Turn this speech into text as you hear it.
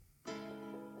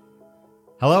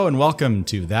Hello and welcome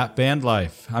to That Band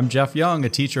Life. I'm Jeff Young, a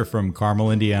teacher from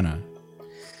Carmel, Indiana.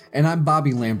 And I'm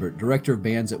Bobby Lambert, Director of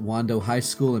Bands at Wando High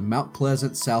School in Mount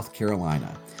Pleasant, South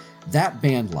Carolina. That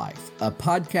Band Life, a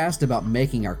podcast about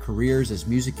making our careers as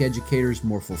music educators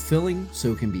more fulfilling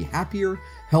so we can be happier,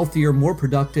 healthier, more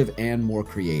productive, and more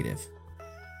creative.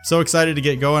 So excited to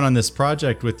get going on this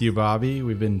project with you, Bobby.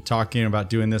 We've been talking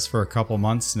about doing this for a couple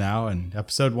months now, and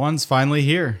episode 1's finally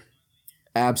here.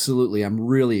 Absolutely. I'm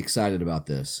really excited about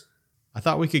this. I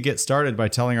thought we could get started by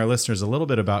telling our listeners a little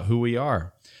bit about who we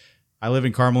are. I live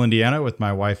in Carmel, Indiana with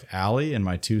my wife, Allie, and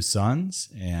my 2 sons,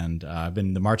 and I've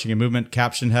been the marching and movement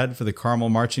caption head for the Carmel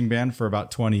Marching Band for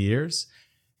about 20 years.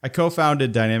 I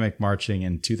co-founded Dynamic Marching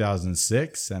in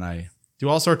 2006, and I do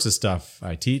all sorts of stuff.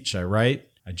 I teach, I write,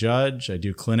 I judge, I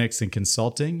do clinics and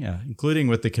consulting, including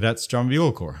with the Cadets Drum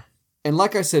Bugle Corps. And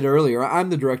like I said earlier, I'm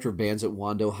the Director of Bands at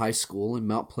Wando High School in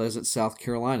Mount Pleasant, South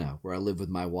Carolina, where I live with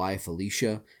my wife,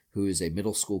 Alicia, who is a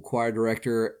middle school choir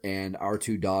director, and our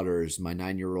 2 daughters, my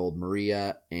 9-year-old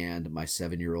Maria and my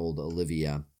 7-year-old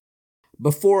Olivia.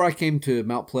 Before I came to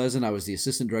Mount Pleasant, I was the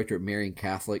Assistant Director at Marian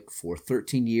Catholic for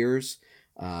 13 years,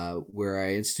 where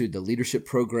I instituted the leadership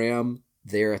program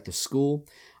there at the school.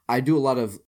 I do a lot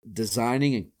of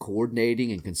designing and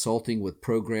coordinating and consulting with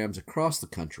programs across the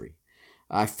country.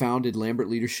 I founded Lambert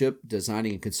Leadership,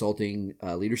 designing and consulting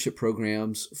leadership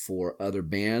programs for other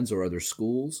bands or other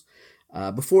schools.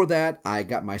 Before that, I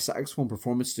got my saxophone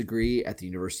performance degree at the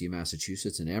University of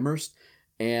Massachusetts in Amherst.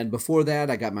 And before that,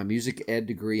 I got my music ed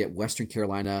degree at Western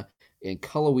Carolina in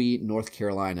Cullowhee, North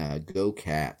Carolina. Go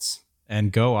Cats.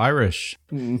 And go Irish.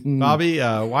 Bobby,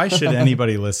 why should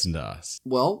anybody listen to us?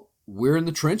 Well, we're in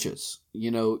the trenches.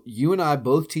 You know, you and I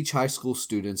both teach high school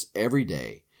students every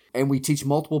day. And we teach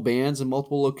multiple bands in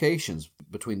multiple locations.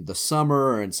 Between the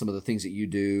summer and some of the things that you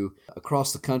do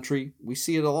across the country, we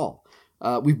see it all.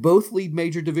 We both lead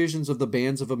major divisions of the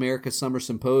Bands of America Summer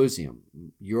Symposium.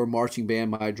 Your marching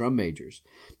band, my drum majors.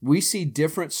 We see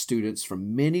different students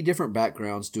from many different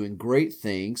backgrounds doing great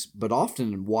things, but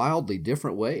often in wildly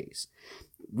different ways.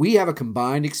 We have a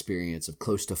combined experience of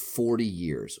close to 40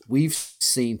 years. We've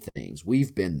seen things.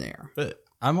 We've been there. But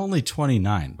I'm only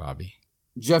 29, Bobby.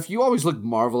 Jeff, you always look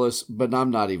marvelous, but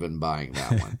I'm not even buying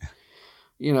that one.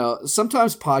 You know,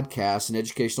 sometimes podcasts and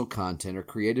educational content are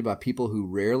created by people who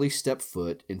rarely step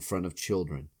foot in front of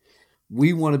children.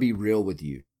 We want to be real with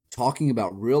you, talking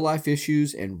about real life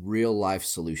issues and real life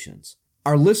solutions.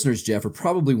 Our listeners, Jeff, are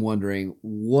probably wondering,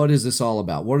 what is this all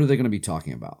about? What are they going to be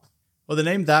talking about? Well, the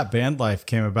name That Band Life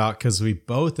came about because we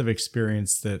both have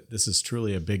experienced that this is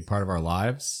truly a big part of our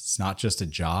lives. It's not just a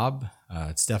job.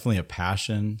 It's definitely a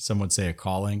passion. Some would say a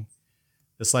calling.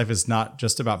 This life is not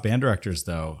just about band directors,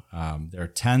 though. There are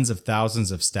tens of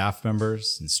thousands of staff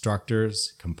members,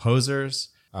 instructors, composers,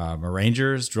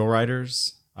 arrangers, drill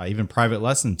writers, even private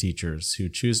lesson teachers who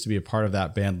choose to be a part of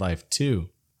that band life, too.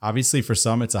 Obviously, for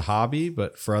some, it's a hobby,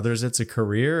 but for others, it's a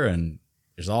career, and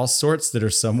there's all sorts that are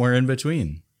somewhere in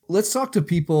between. Let's talk to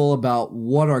people about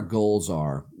what our goals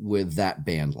are with That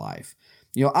Band Life.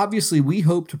 You know, obviously, we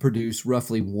hope to produce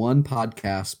roughly 1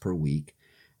 podcast per week.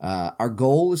 Our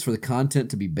goal is for the content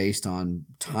to be based on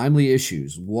timely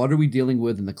issues. What are we dealing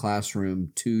with in the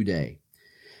classroom today?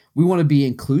 We want to be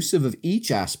inclusive of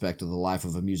each aspect of the life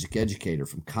of a music educator,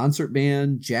 from concert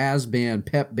band, jazz band,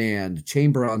 pep band,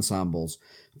 chamber ensembles,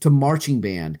 to marching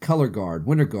band, color guard,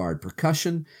 winter guard,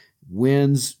 percussion,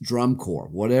 winds, drum corps,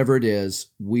 whatever it is,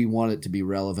 we want it to be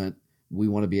relevant. We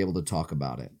want to be able to talk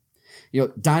about it. You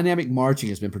know, Dynamic Marching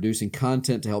has been producing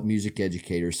content to help music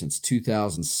educators since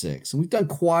 2006. And we've done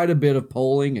quite a bit of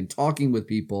polling and talking with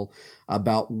people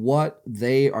about what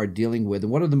they are dealing with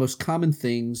and what are the most common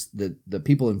things that the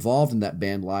people involved in that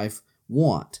band life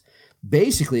want.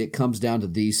 Basically, it comes down to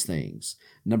these things.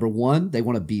 Number 1, they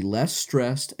want to be less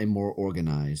stressed and more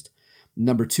organized.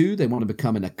 Number 2, they want to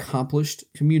become an accomplished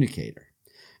communicator.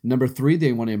 Number 3,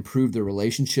 they want to improve their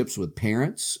relationships with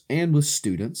parents and with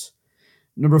students.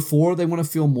 Number 4, they want to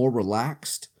feel more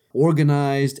relaxed,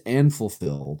 organized, and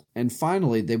fulfilled. And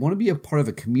finally, they want to be a part of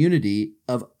a community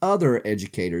of other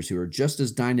educators who are just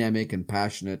as dynamic and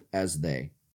passionate as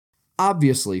they.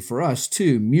 Obviously, for us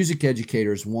too, music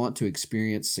educators want to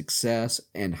experience success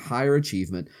and higher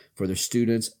achievement for their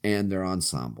students and their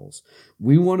ensembles.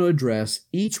 We want to address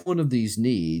each one of these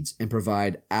needs and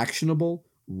provide actionable,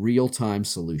 real-time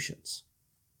solutions.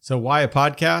 So why a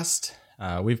podcast?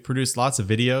 We've produced lots of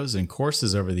videos and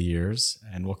courses over the years,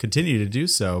 and we'll continue to do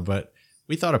so, but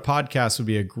we thought a podcast would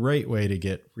be a great way to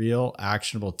get real,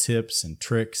 actionable tips and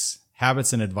tricks,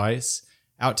 habits and advice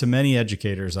out to many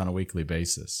educators on a weekly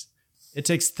basis. It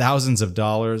takes thousands of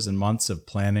dollars and months of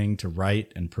planning to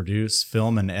write and produce,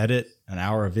 film and edit an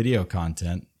hour of video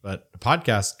content, but a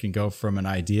podcast can go from an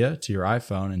idea to your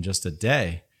iPhone in just a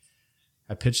day.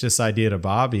 I pitched this idea to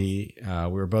Bobby.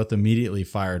 We were both immediately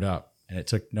fired up, and it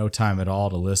took no time at all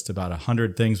to list about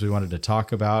 100 things we wanted to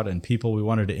talk about and people we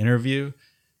wanted to interview.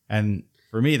 And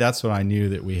for me, that's when I knew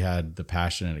that we had the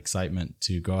passion and excitement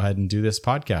to go ahead and do this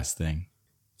podcast thing.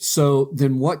 So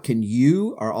then what can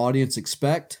you, our audience,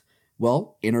 expect?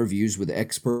 Well, interviews with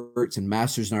experts and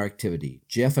masters in our activity.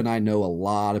 Jeff and I know a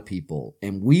lot of people,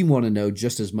 and we want to know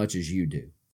just as much as you do.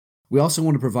 We also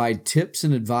want to provide tips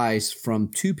and advice from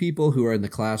two people who are in the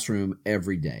classroom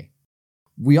every day.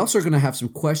 We also are going to have some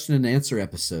question and answer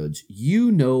episodes.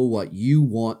 You know what you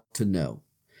want to know.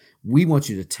 We want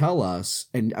you to tell us,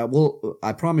 and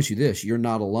I promise you this, you're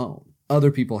not alone. Other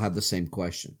people have the same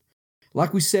question.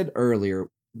 Like we said earlier,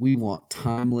 we want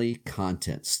timely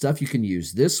content, stuff you can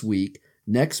use this week,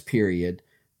 next period,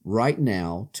 right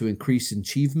now to increase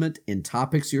achievement in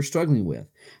topics you're struggling with,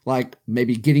 like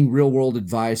maybe getting real-world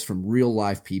advice from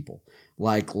real-life people,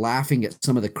 like laughing at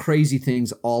some of the crazy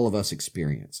things all of us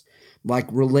experience, like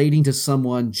relating to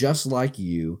someone just like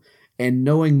you, and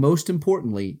knowing most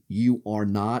importantly, you are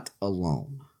not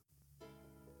alone.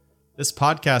 This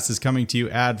podcast is coming to you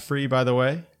ad-free, by the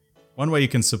way. One way you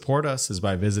can support us is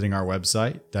by visiting our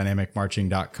website,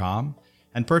 dynamicmarching.com,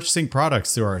 and purchasing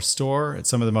products through our store at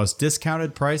some of the most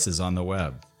discounted prices on the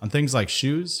web, on things like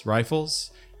shoes,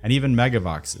 rifles, and even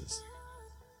Megavoxes.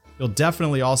 You'll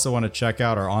definitely also want to check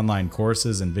out our online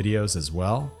courses and videos as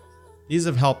well. These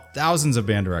have helped thousands of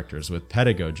band directors with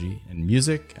pedagogy in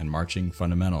music and marching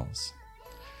fundamentals.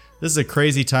 This is a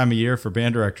crazy time of year for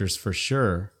band directors for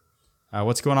sure.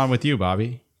 What's going on with you,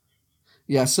 Bobby?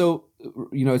 Yeah, so,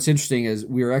 it's interesting is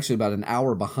we were actually about an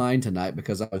hour behind tonight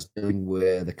because I was dealing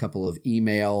with a couple of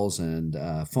emails and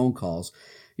phone calls.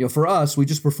 For us, we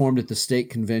just performed at the state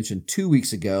convention 2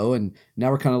 weeks ago, and now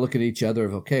we're kind of looking at each other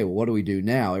of, okay, well, what do we do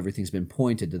now? Everything's been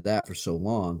pointed to that for so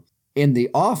long. In the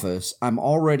office, I'm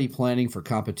already planning for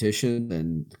competition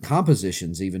and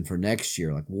compositions even for next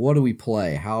year. Like, what do we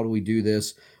play? How do we do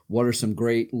this? What's the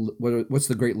great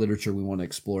literature we want to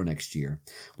explore next year?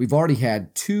 We've already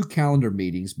had 2 calendar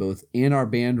meetings, both in our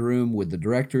band room with the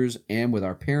directors and with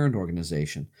our parent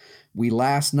organization. We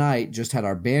last night just had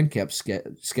our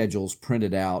Bandcamp schedules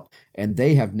printed out, and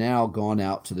they have now gone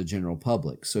out to the general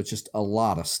public. So it's just a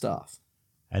lot of stuff.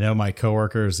 I know my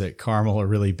coworkers at Carmel are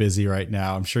really busy right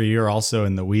now. I'm sure you're also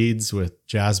in the weeds with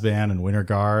jazz band and Winter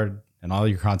Guard and all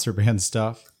your concert band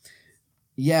stuff.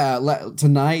 Yeah,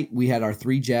 tonight we had our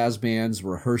 3 jazz bands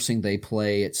rehearsing. They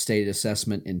play at state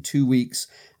assessment in 2 weeks.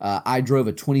 I drove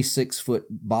a 26-foot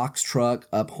box truck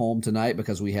up home tonight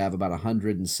because we have about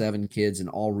 107 kids in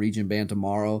all region band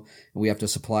tomorrow, and we have to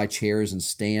supply chairs and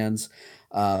stands.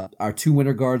 Our 2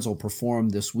 Winter Guards will perform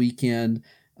this weekend.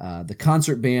 The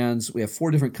concert bands, we have 4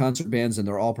 different concert bands, and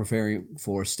they're all preparing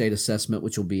for state assessment,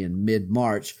 which will be in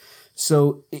mid-March.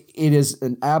 So it is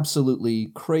an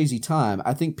absolutely crazy time.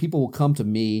 I think people will come to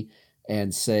me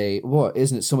and say, well,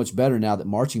 isn't it so much better now that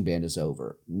marching band is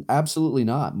over? Absolutely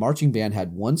not. Marching band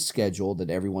had one schedule that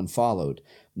everyone followed.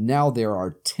 Now there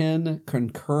are 10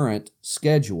 concurrent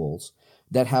schedules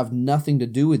that have nothing to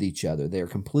do with each other. They are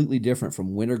completely different,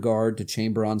 from Winter Guard to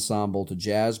chamber ensemble to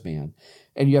jazz band.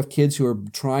 And you have kids who are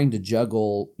trying to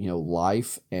juggle,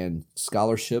 life and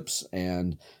scholarships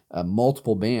and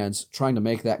multiple bands, trying to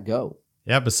make that go.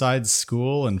 Yeah, besides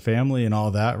school and family and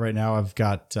all that, right now I've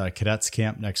got cadets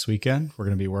camp next weekend. We're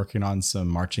going to be working on some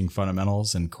marching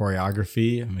fundamentals and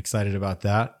choreography. I'm excited about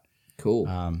that.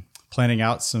 Cool. Planning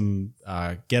out some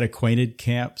get acquainted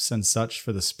camps and such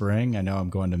for the spring. I know I'm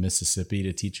going to Mississippi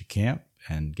to teach a camp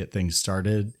and get things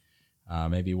started,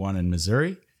 maybe one in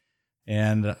Missouri.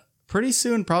 And pretty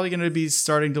soon, probably going to be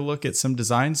starting to look at some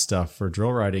design stuff for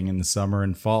drill writing in the summer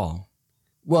and fall.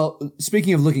 Well,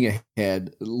 speaking of looking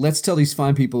ahead, let's tell these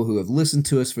fine people who have listened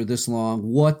to us for this long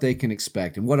what they can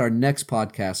expect and what our next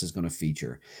podcast is going to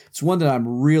feature. It's one that I'm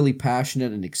really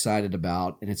passionate and excited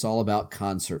about, and it's all about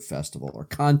Concert Festival or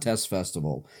Contest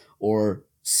Festival or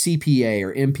CPA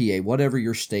or MPA, whatever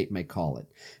your state may call it.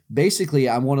 Basically,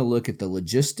 I want to look at the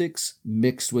logistics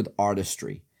mixed with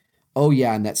artistry. Oh,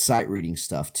 yeah, and that sight reading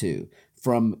stuff, too.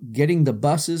 From getting the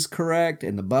buses correct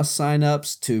and the bus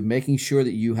signups to making sure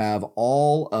that you have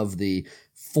all of the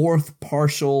fourth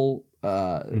partials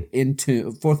in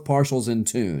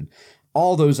tune.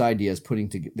 All those ideas,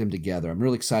 putting them together. I'm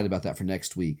really excited about that for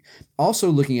next week.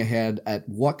 Also looking ahead at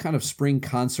what kind of spring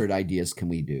concert ideas can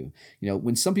we do.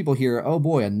 When some people hear, oh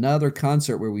boy, another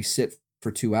concert where we sit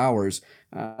for 2 hours,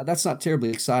 that's not terribly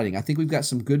exciting. I think we've got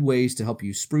some good ways to help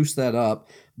you spruce that up,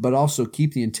 but also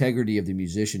keep the integrity of the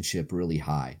musicianship really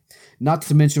high. Not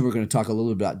to mention, we're going to talk a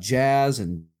little bit about jazz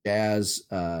and jazz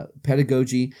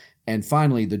pedagogy, and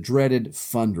finally, the dreaded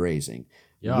fundraising.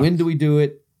 Yuck. When do we do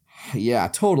it? Yeah,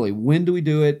 totally. When do we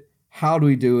do it? How do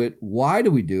we do it? Why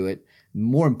do we do it?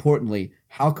 More importantly,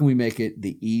 how can we make it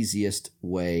the easiest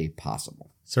way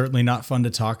possible? Certainly not fun to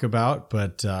talk about,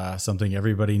 but something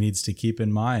everybody needs to keep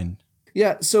in mind.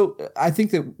 Yeah, so I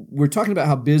think that we're talking about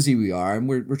how busy we are, and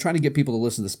we're trying to get people to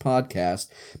listen to this podcast.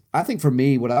 I think for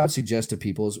me, what I would suggest to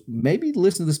people is maybe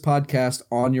listen to this podcast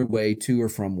on your way to or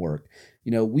from work.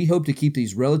 We hope to keep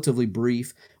these relatively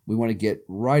brief. We want to get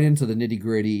right into the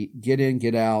nitty-gritty, get in,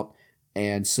 get out.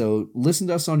 And so listen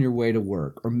to us on your way to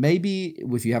work. Or maybe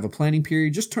if you have a planning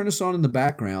period, just turn us on in the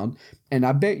background. And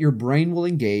I bet your brain will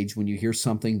engage when you hear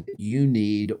something that you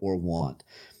need or want.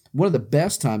 One of the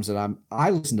best times that I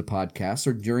listen to podcasts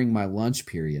are during my lunch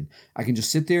period. I can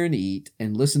just sit there and eat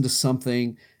and listen to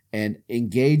something and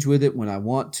engage with it when I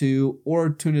want to, or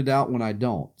tune it out when I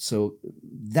don't. So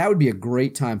that would be a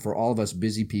great time for all of us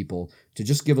busy people to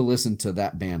just give a listen to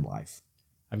That Band Life.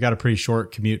 I've got a pretty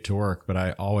short commute to work, but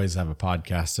I always have a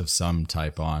podcast of some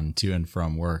type on to and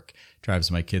from work.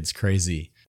 Drives my kids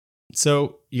crazy.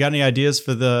 So you got any ideas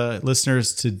for the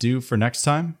listeners to do for next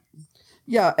time?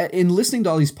 Yeah, in listening to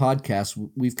all these podcasts,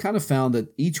 we've kind of found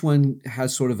that each one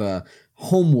has sort of a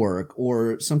homework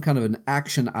or some kind of an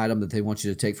action item that they want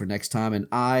you to take for next time. And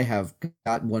I have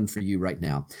got one for you right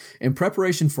now. In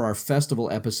preparation for our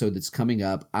festival episode that's coming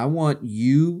up, I want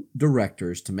you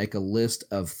directors to make a list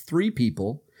of 3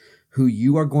 people who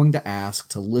you are going to ask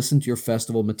to listen to your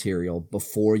festival material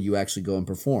before you actually go and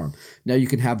perform. Now, you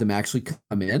can have them actually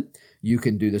come in. You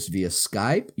can do this via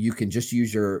Skype. You can just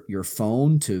use your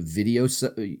phone to video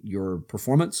your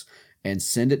performance and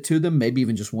send it to them, maybe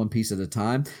even just one piece at a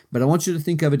time. But I want you to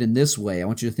think of it in this way. I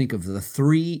want you to think of the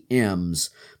 3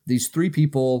 M's. These 3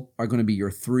 people are going to be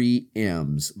your 3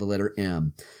 M's, the letter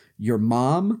M. Your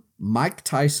mom, Mike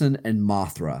Tyson, and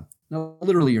Mothra. Now,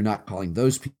 literally, you're not calling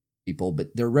those people,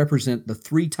 but they represent the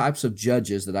 3 types of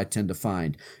judges that I tend to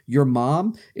find. Your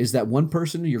mom is that one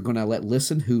person you're going to let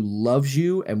listen who loves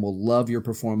you and will love your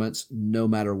performance no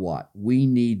matter what. We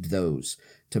need those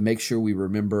to make sure we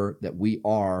remember that we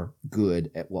are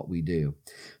good at what we do.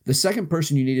 The second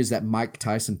person you need is that Mike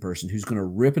Tyson person who's going to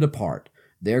rip it apart.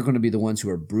 They're going to be the ones who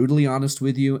are brutally honest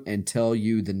with you and tell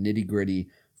you the nitty-gritty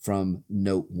from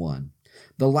note 1.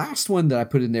 The last one that I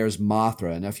put in there is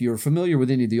Mothra. And if you're familiar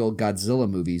with any of the old Godzilla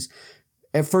movies,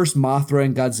 at first Mothra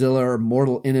and Godzilla are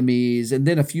mortal enemies, and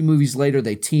then a few movies later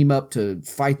they team up to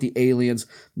fight the aliens.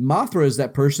 Mothra is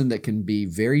that person that can be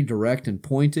very direct and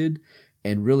pointed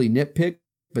and really nitpick,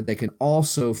 but they can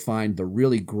also find the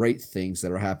really great things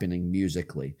that are happening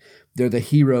musically. They're the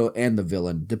hero and the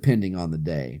villain, depending on the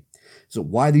day. So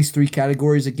why these 3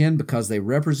 categories again? Because they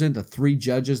represent the 3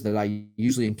 judges that I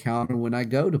usually encounter when I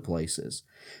go to places.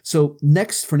 So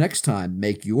next time,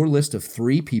 make your list of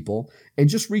 3 people and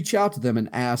just reach out to them and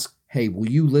ask, hey, will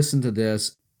you listen to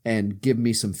this and give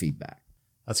me some feedback?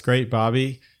 That's great,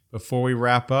 Bobby. Before we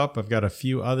wrap up, I've got a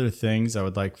few other things I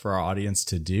would like for our audience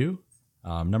to do.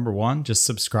 Number 1, just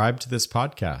subscribe to this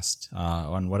podcast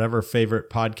on whatever favorite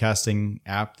podcasting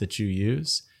app that you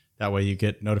use. That way you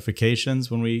get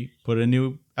notifications when we put a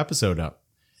new episode up.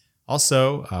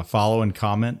 Also, follow and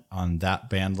comment on That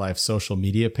Band Life social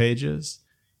media pages.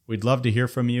 We'd love to hear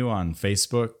from you on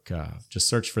Facebook. Just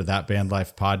search for That Band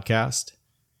Life Podcast.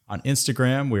 On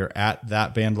Instagram, we're at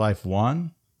That Band Life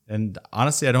 1. And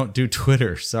honestly, I don't do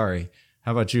Twitter. Sorry.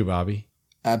 How about you, Bobby?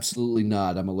 Absolutely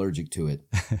not. I'm allergic to it.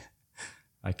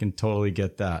 I can totally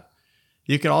get that.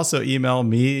 You can also email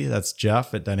me, that's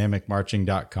Jeff at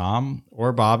dynamicmarching.com,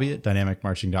 or Bobby at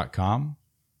dynamicmarching.com.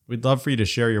 We'd love for you to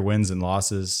share your wins and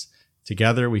losses.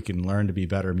 Together, we can learn to be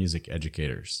better music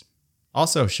educators.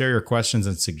 Also, share your questions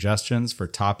and suggestions for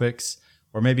topics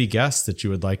or maybe guests that you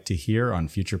would like to hear on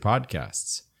future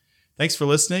podcasts. Thanks for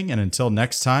listening, and until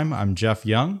next time, I'm Jeff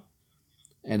Young.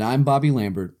 And I'm Bobby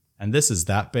Lambert. And this is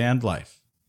That Band Life.